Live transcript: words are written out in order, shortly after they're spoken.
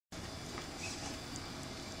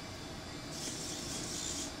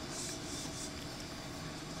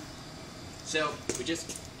So we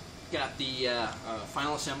just got the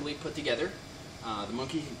final assembly put together. The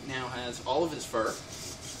monkey now has all of his fur.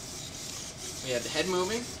 We have the head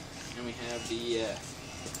moving, and we have the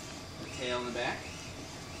tail in the back.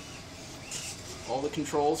 All the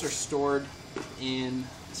controls are stored in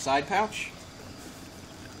the side pouch.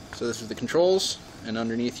 So this is the controls, and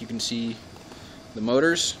underneath you can see the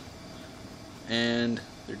motors and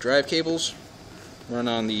their drive cables run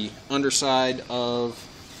on the underside of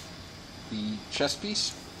the chest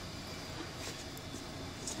piece.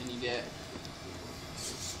 And you get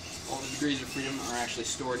all the degrees of freedom are actually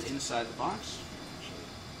stored inside the box.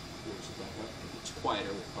 It's quieter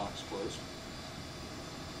with the box closed.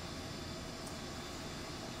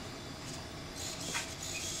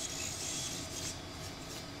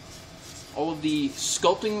 All of the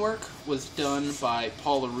sculpting work was done by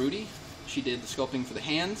Paula Rudy. She did the sculpting for the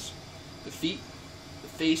hands, the feet, the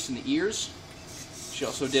face, and the ears. She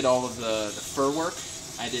also did all of the fur work.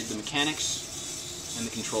 I did the mechanics and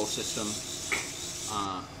the control system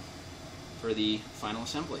for the final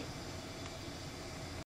assembly.